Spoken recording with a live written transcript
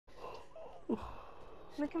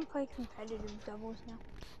We can play competitive doubles now.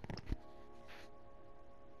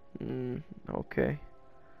 Okay.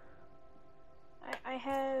 I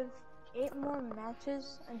have 8 more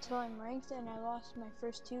matches until I'm ranked, and I lost my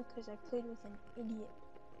first 2 because I played with an idiot.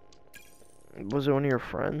 Was it one of your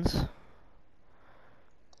friends?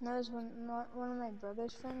 That was one of my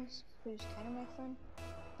brother's friends, who's kind of my friend.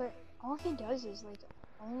 But all he does is like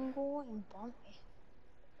own goal and bump me.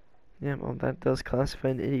 Yeah, well, that does classify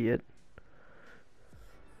an idiot.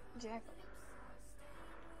 Exactly.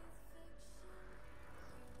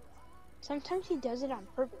 Sometimes he does it on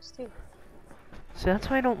purpose too. See, that's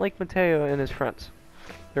why I don't like Mateo and his friends.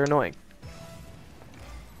 They're annoying.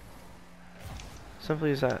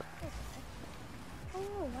 Simply as that.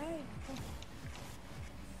 Oh, right.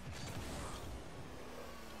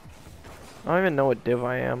 I don't even know what div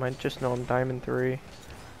I am. I just know I'm Diamond 3.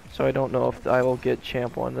 So I don't know if I will get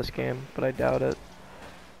Champ 1 this game, but I doubt it.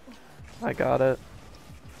 I got it.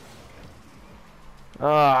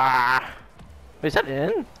 Ah! Is that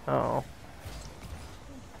in? Oh.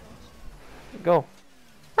 Go.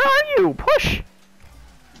 Where are you? Push!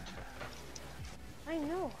 I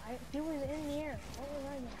know. He was in the air. What was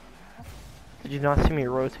I doing? Did you not see me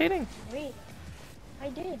rotating? Wait. I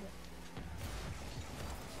did.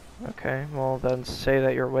 Okay, well then say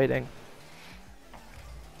that you're waiting.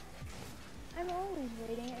 I'm always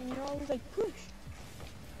waiting, and you're always like, push.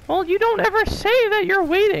 Well, you don't ever say that you're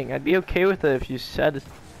waiting. I'd be okay with it if you said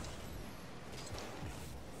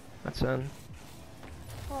that's in.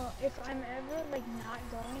 Well, if I'm ever like not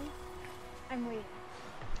going, I'm waiting.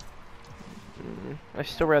 I'd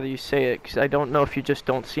still rather you say it, because I don't know if you just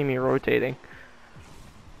don't see me rotating.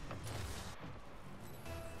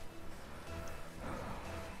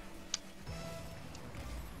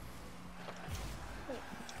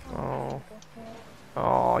 Oh.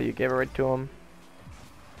 Oh, you gave it right to him.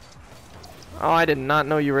 Oh, I did not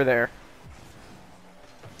know you were there.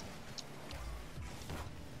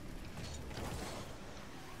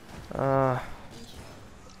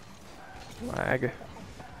 Lag.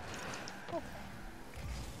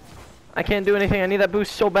 I can't do anything. I need that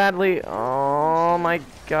boost so badly. Oh my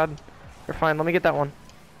god. You're fine. Let me get that one.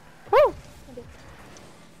 Woo!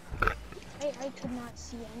 I could not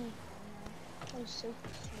see anything. That was so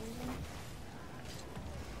confusing.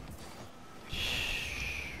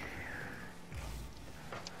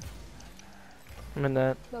 I'm in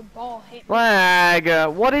that. The ball hit me.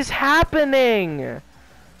 Lag! What is happening?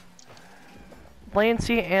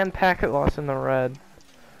 Lancy and packet loss in the red.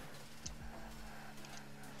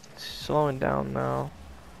 It's slowing down now.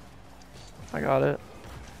 I got it.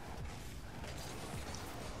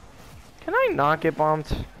 Can I not get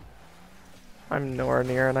bumped? I'm nowhere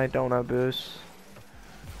near and I don't have boost.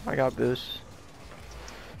 I got boost.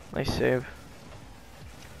 Nice save.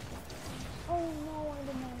 Oh no, I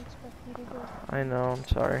did not expect you to go. I know, I'm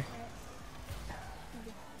sorry.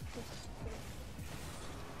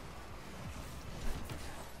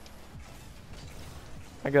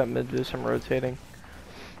 I got mid boost, I'm rotating.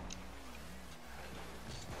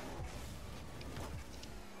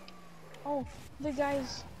 Oh, the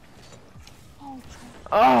guys. Oh,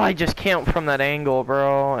 Oh, I just can't from that angle,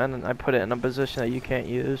 bro. And I put it in a position that you can't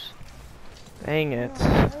use. Dang it.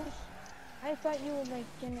 no, I thought you were like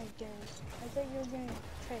gonna go. I thought you were gonna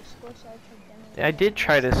try to score, so I tried to I did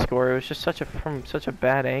try to score. It was just from such a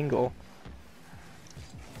bad angle.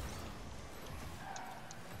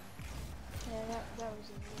 Yeah, that was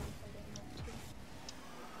a really bad too.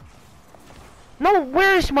 No,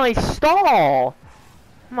 where's my stall?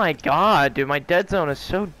 Oh my god, dude, my dead zone is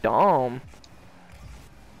so dumb.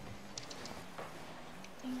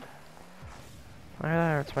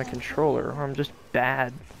 Either it's my controller, or I'm just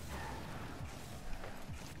bad.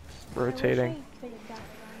 Rotating.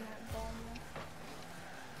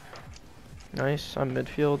 Nice, I'm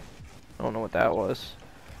midfield. I don't know what that was.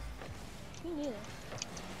 Me neither.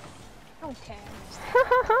 Okay.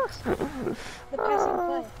 The passing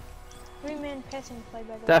play. 3-man passing play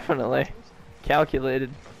by the Definitely.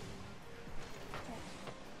 Calculated.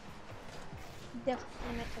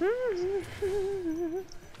 Definitely.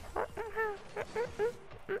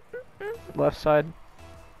 Left side.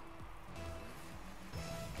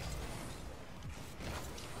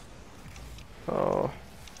 Oh.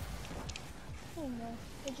 Oh no,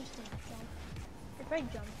 I just didn't jump. If I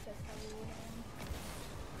jumped, that probably would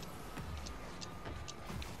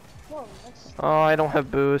have. Whoa, that's. Oh, I don't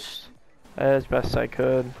have boost. As best I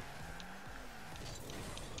could.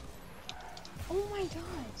 Oh my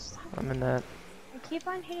god, stop. I'm in that. I keep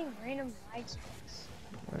on hitting random lag spikes.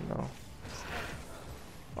 I know.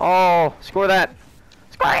 Oh, score that!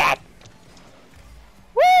 Score it!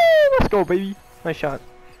 Woo! Let's go, baby. Nice shot.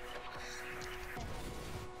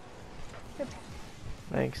 Good pass.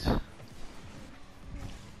 Thanks.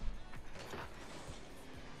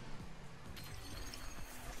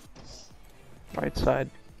 Right side.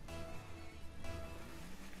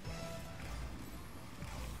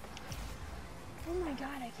 Oh my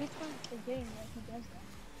god, I keep on forgetting that he does that.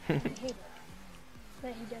 I hate it.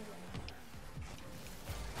 That he does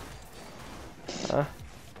it.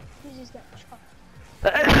 He's just got chalk.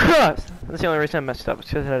 That's the only reason I messed up,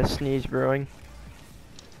 because I had a sneeze brewing.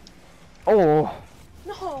 Oh,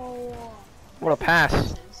 No! what a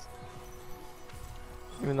pass.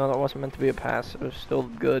 Even though that wasn't meant to be a pass, it was still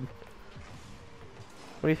good.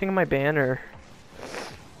 What do you think of my banner?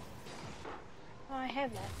 Oh, I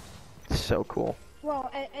have that. It's so cool.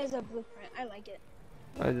 Well, as a blueprint, I like it.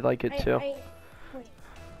 I like it too. Wait.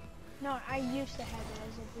 No, I used to have it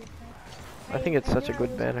as a blueprint. I think it's such a knew good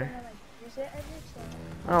I wasn't banner. gonna, like, use it ever, so...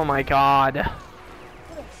 Oh my god. What a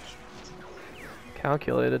shot.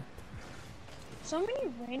 Calculated. So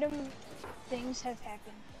many random things have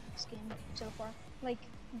happened in this game so far. Like,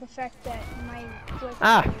 the fact that my flick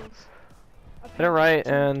Ah! is Hit it right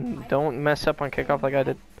apparently and don't mess up on kickoff like I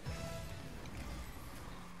did.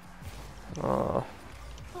 Oh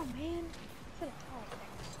Oh. man. Should've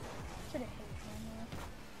hit it, man.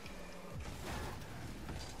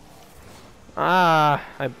 Ah,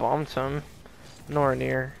 I bombed some. Nowhere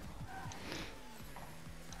near.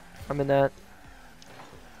 I'm in that.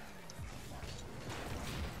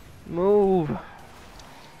 Move. Oh,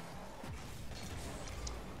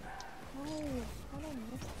 I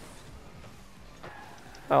don't miss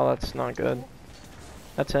Oh, that's not good.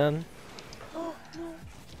 That's in. Oh, no.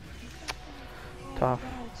 Tough.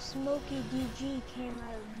 God, Smokey DG came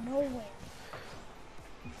out of nowhere.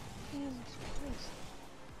 Jesus Christ.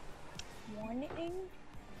 Winning?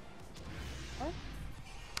 What?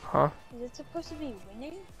 Huh? Is it supposed to be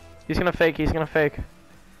winning? He's gonna fake, he's gonna fake.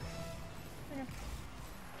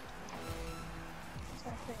 It's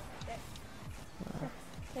not fair like that.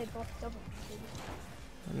 They both double.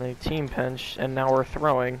 And they team pinch, and now we're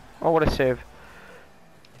throwing. Oh, what a save.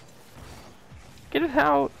 Get it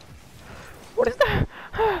out. What is that?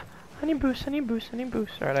 I need boost, I need boost, I need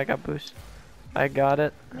boost. Alright, I got boost. I got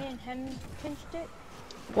it. Me and him pinched it.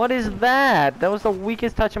 What is that? That was the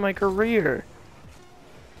weakest touch of my career.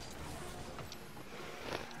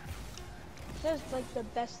 That was like the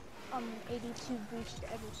best 82 boost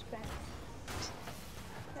ever spent.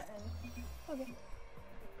 Okay.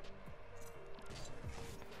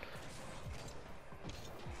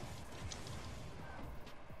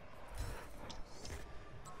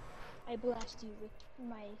 I blast you with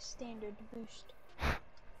my standard boost.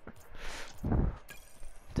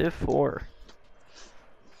 Div 4.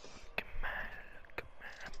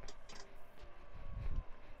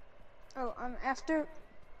 Oh, after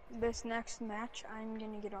this next match, I'm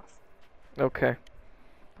gonna get off. Okay.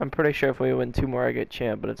 I'm pretty sure if we win 2 more, I get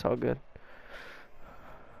champ, but it's all good.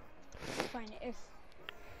 Fine, if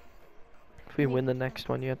we win the next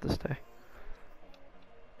one, you have to stay.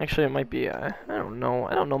 Actually, it might be, I don't know.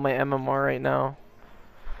 I don't know my MMR right now.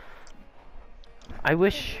 I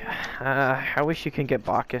wish you can get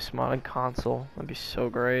Bacchus mod on console. That'd be so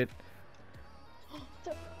great.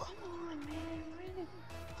 come on, man.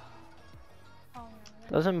 Oh,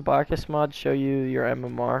 no. Doesn't Bacchus mod show you your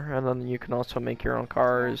MMR, and then you can also make your own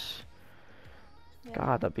cars? Yeah.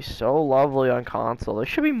 God, that'd be so lovely on console. There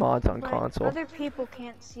should be mods on But console. other people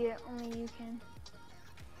can't see it, only you can.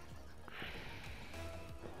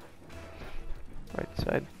 Right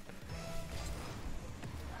side.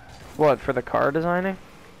 What, for the car designing?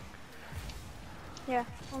 Yeah,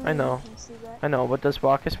 only I know. you can see that. I know, but does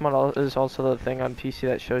Bacchus mod is also the thing on PC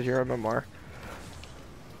that shows your MMR?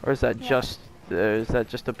 Or is that Yeah. just a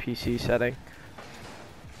PC setting?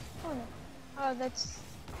 Oh no. Oh, that's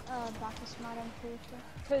Bacchus mod, I'm pretty sure.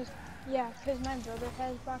 Cause my brother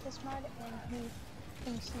has Bacchus mod and he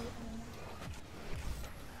can see it.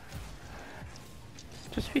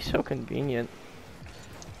 Just be so convenient.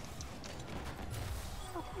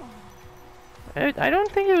 Oh, come on. I don't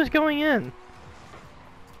think it was going in.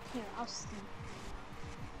 Here, I'll see.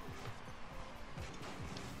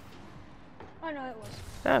 Oh no, it was.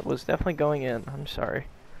 That was definitely going in. I'm sorry.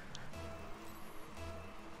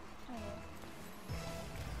 Oh,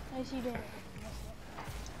 yeah. Nice you didn't miss it.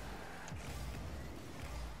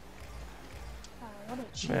 What a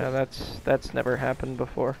cheat. Yeah, that's never happened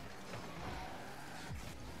before.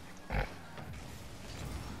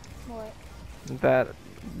 What? That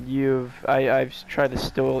I've tried to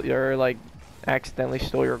steal or like accidentally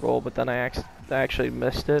stole your goal, but then I actually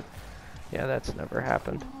missed it. Yeah, that's never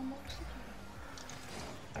happened.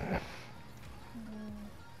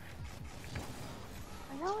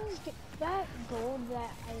 goal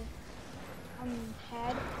that I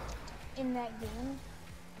had in that game,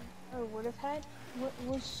 or would have had,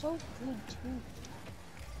 was so good too.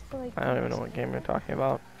 For, like, I don't even know what game you're talking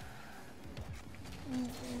about.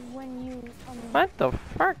 When you What the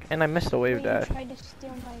fuck? And I missed a wave when you dash. tried to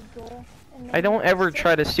steal my goal. And then I don't you ever missed it.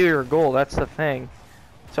 try to steal your goal, that's the thing.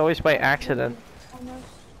 It's always by When you accident. almost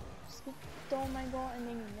stole my goal and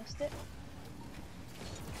then you missed it.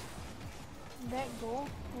 That goal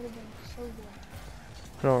would have been so good.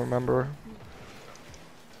 I don't remember.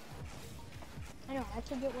 I know, I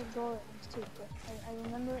forget what goal it was too, but I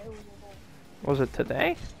remember it was a goal. Was it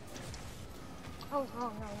today? Oh,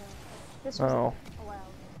 no. This was Oh. like a while ago.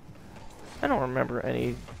 I don't remember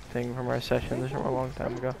anything from our session. This was a long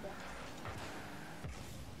time ago.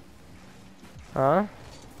 Huh?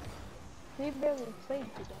 We barely played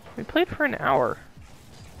today. We played for an hour.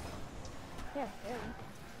 Yeah,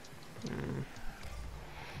 barely. Hmm.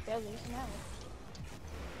 Barely an hour.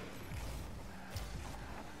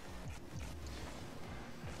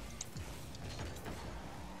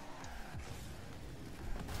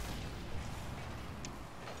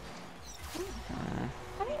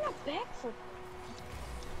 How did I not backflip?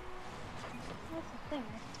 That's the thing.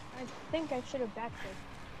 I think I should have backflipped.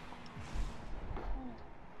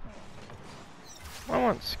 I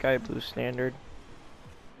want sky blue standard.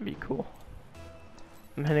 Be cool.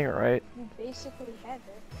 I'm hitting it right. You basically have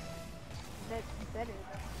it. That's better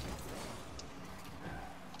though.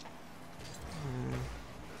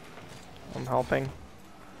 I'm helping.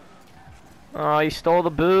 Oh, he stole the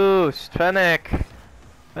boost. Fennec.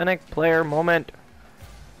 Fennec player moment.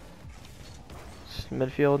 It's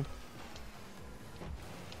midfield.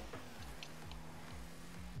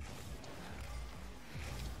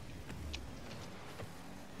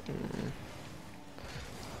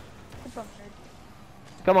 The bump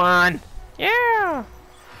nerd. Come on. Yeah.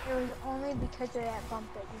 It was only because of that bump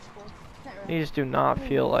that you scored. Not really. These do not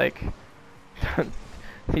feel like.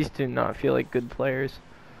 These do not feel like good players.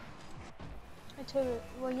 I told her,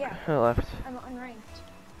 well, yeah, I left. I'm unranked,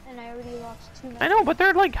 and I already lost 2 matches. I know, but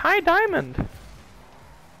they're like high diamond.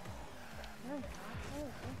 No, no.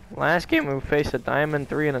 Last game we faced a diamond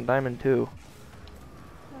 3 and a diamond 2. No,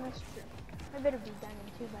 that's true. I better be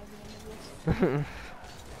diamond 2 by the end of this.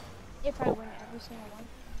 If I win every single one.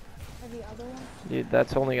 Every other one. Dude,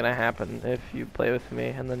 that's only gonna happen if you play with me,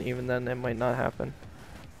 and then even then it might not happen.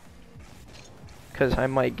 Cause I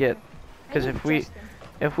might get, cause if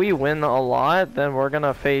we win a lot, then we're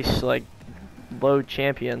gonna face like low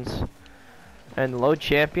champions, and low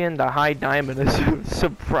champion to high diamond is a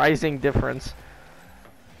surprising difference.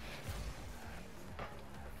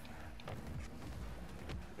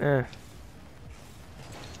 Eh.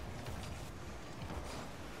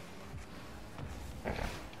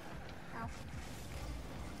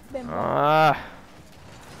 Bim bum. Ah,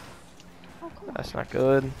 Oh, come on. that's not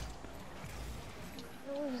good. It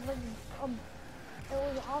was like, it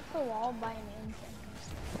was off the wall by an inch.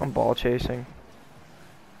 I'm ball chasing.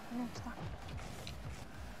 No, it's not.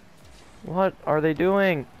 What are they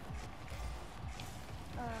doing?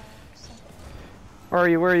 Something. Where are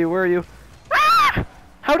you? Where are you? Where are you? Ah!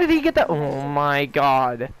 How did he get that? Oh my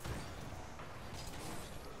god.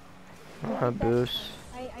 A boost.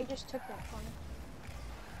 I just took that from him.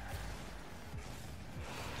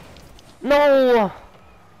 No!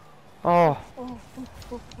 Oh. Oh.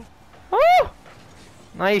 Oh!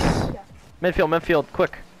 Nice. Yeah. Midfield, midfield,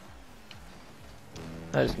 quick.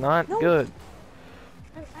 That is not No. good.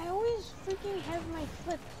 I always freaking have my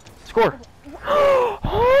flip. Score.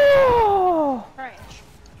 Oh. Trash.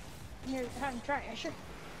 Here, I'm trash.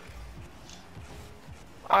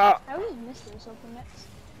 Ah, I always miss those open nets.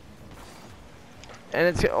 and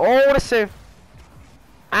it's oh, what a save!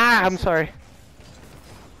 Ah, I'm sorry.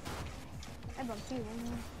 I bumped you.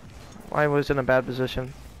 I was in a bad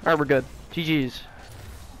position. All right, we're good. GG's.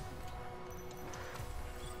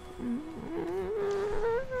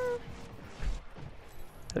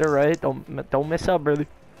 Hit it right. Don't miss out, brother.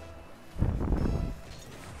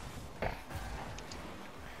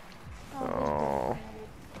 Oh.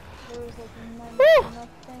 There was like Woo!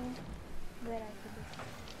 nothing that I could do.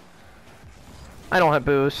 I don't have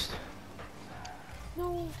boost.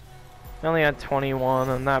 No. I only had 21,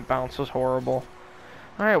 and that bounce was horrible.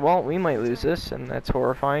 All right, well, we might lose this, and that's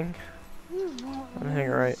horrifying. You won't I think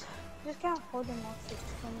you're right. Just gotta hold them off for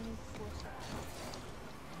 24 seconds.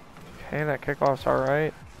 Okay, that kickoff's all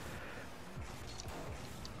right.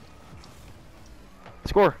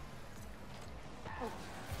 Score.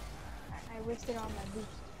 I wasted all my boost.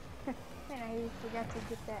 And I forgot to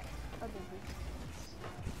get that other boost.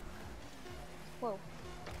 Whoa.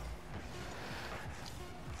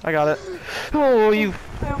 I got it. Oh, you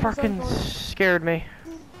I almost fucking ungold. scared me.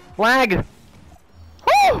 Lag!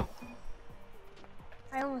 Oh!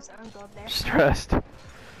 I almost ungold there. Stressed.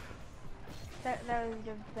 That would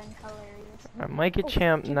have been hilarious. I might get Oh,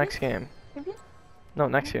 champ champion? next game. Champion? No,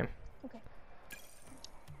 next game. Okay.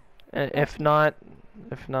 If not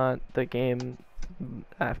the game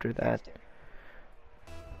after that. After.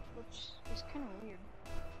 Which is kind of weird.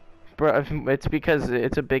 Bro, it's because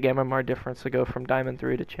it's a big MMR difference to go from Diamond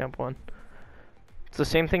 3 to Champ 1. It's the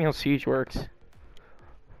same thing how Siege works.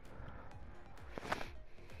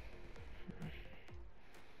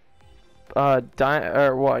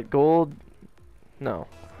 Or what? Gold? No.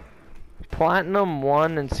 Platinum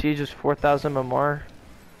 1 and Siege is 4,000 MMR.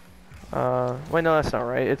 Wait, no, that's not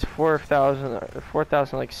right. It's 4,000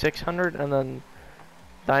 like 600, and then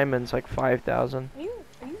Diamond's like 5,000.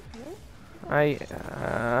 Are you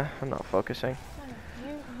here? I'm not focusing. No,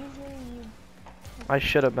 usually you... I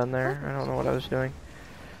should have been there. I don't know what I was doing.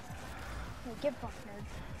 No, get buff, nerd.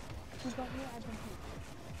 You got me, I've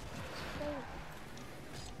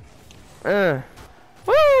been here.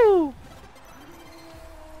 Woo!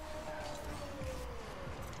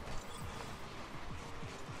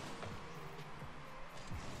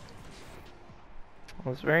 It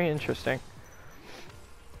was very interesting.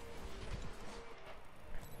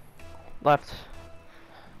 Left.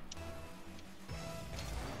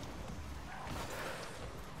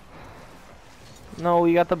 No,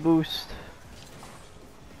 we got the boost.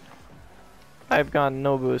 I've got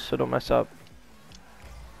no boost, so don't mess up.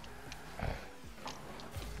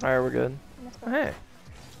 Alright, we're good. Hey.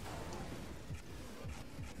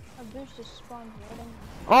 A boost just spawned right in.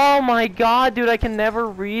 Oh my god, dude, I can never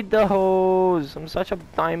read the hose. I'm such a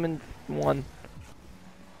Diamond 1.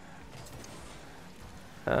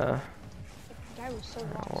 The guy was so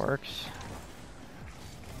That lost. works.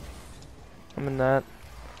 I'm in that.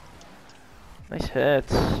 Nice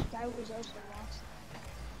hits. The guy was also lost.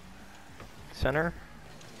 Center.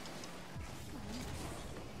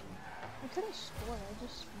 I could have scored,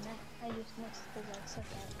 I just missed because I said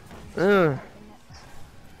that. Ugh.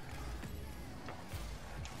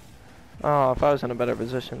 Oh, if I was in a better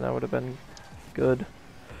position, that would have been good.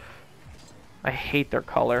 I hate their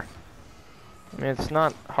color. I mean, it's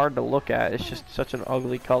not hard to look at. It's just such an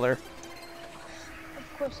ugly color.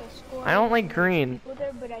 Of course I score. I don't when like there's green. people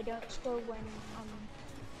there, but I don't score when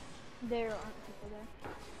there aren't people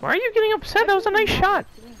there. Why are you getting upset? That was a nice shot.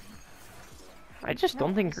 Green. I just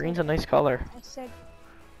don't No, think I green's a said- nice color. I said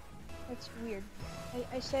that's weird.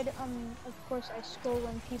 I said of course I score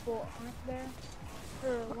when people aren't there,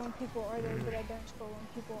 or when people are there, but I don't score when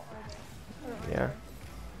people are there. Or aren't Yeah. there.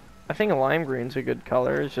 I think lime green's a good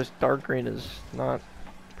color. It's just dark green is not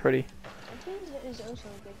pretty. I think it is also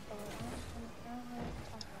a good color. I don't know what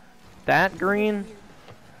to talk about. That It's green, weird.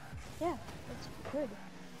 Yeah, it's good.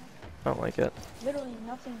 I don't like it. Literally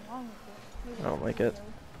nothing wrong with it. I don't like it. Weirdo.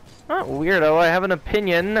 Not weirdo. I have an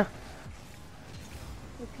opinion. Your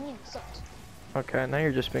opinion sucks. Okay, now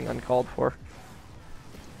you're just being uncalled for.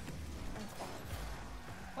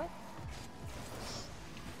 What?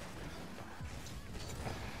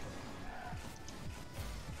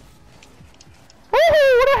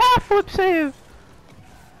 Woohoo! What a half flip save!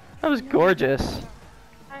 That was gorgeous. No.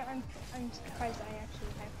 I'm surprised I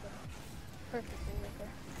actually have them perfectly right there.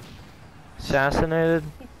 Assassinated.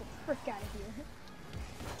 Get the frick out of here.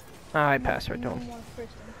 Ah, I passed right to No him. more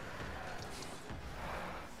Kristen.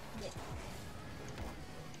 Yeah.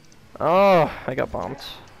 Oh, I got bumped.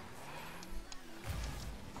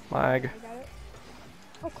 Lag. I got it.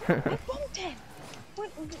 Oh crap, I bumped him!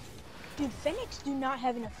 What? Dude, Phoenix do not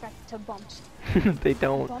have an effect to bumps. They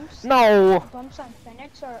don't. Bumps? No! Bumps on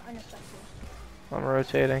Phoenix are ineffective. I'm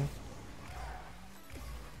rotating.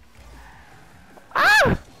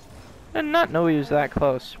 Ah! I did not know he was that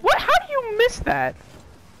close. What? How do you miss that?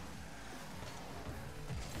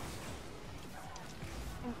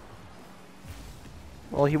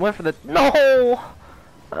 Well, he went for the... No!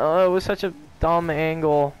 Oh, it was such a dumb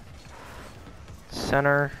angle.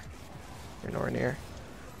 Center. You're nowhere near.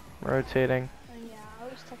 Rotating. Oh yeah, I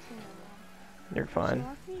was texting my mom. You're fine. She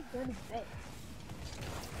wants me to go to bed.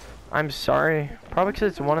 I'm sorry. Probably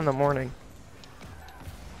because it's 1 in the morning.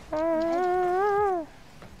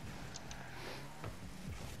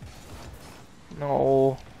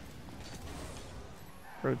 No.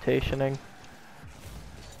 Rotationing.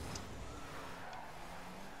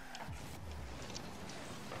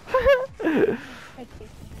 I take him.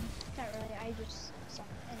 Not really, I just suck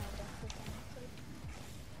and I don't take him.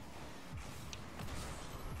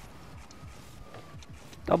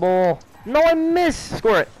 Double. No, I missed.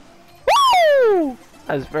 Score it. Woo!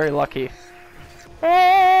 I was very lucky.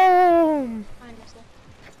 Boom! Honestly.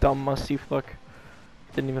 Dumb musty flick.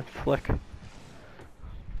 Didn't even flick.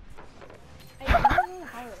 I don't know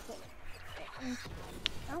how it hit.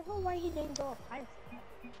 I don't know why he didn't go up higher.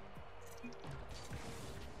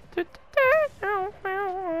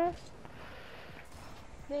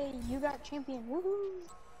 Hey, you got champion.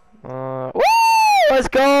 Woohoo! Woo! Let's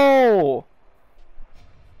go!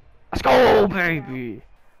 Let's go, baby!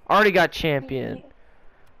 Already got champion.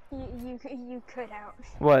 You cut out.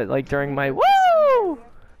 What, like during my woo?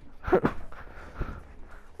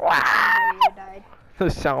 Wow! Died. The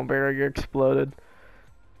sound barrier exploded.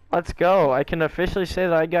 Let's go. I can officially say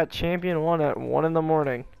that I got champion 1 at 1 in the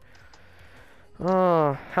morning.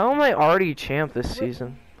 How am I already champ this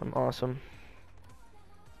season? I'm awesome.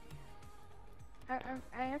 I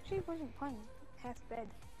actually wasn't playing half bed.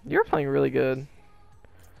 You're playing really good.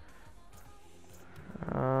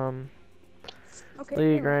 Okay,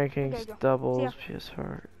 League anyway, rankings, go. doubles,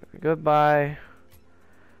 PS4. Goodbye.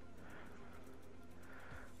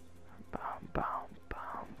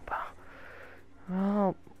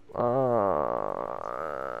 Oh,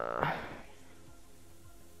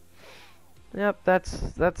 yep, that's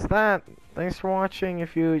that. Thanks for watching.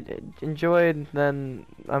 If you enjoyed, then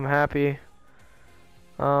I'm happy.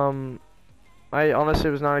 I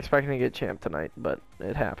honestly was not expecting to get champ tonight, but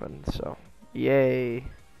it happened, so yay.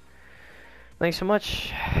 Thanks so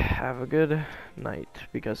much. Have a good night,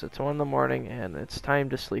 because it's 1 in the morning and it's time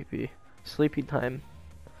to sleepy time.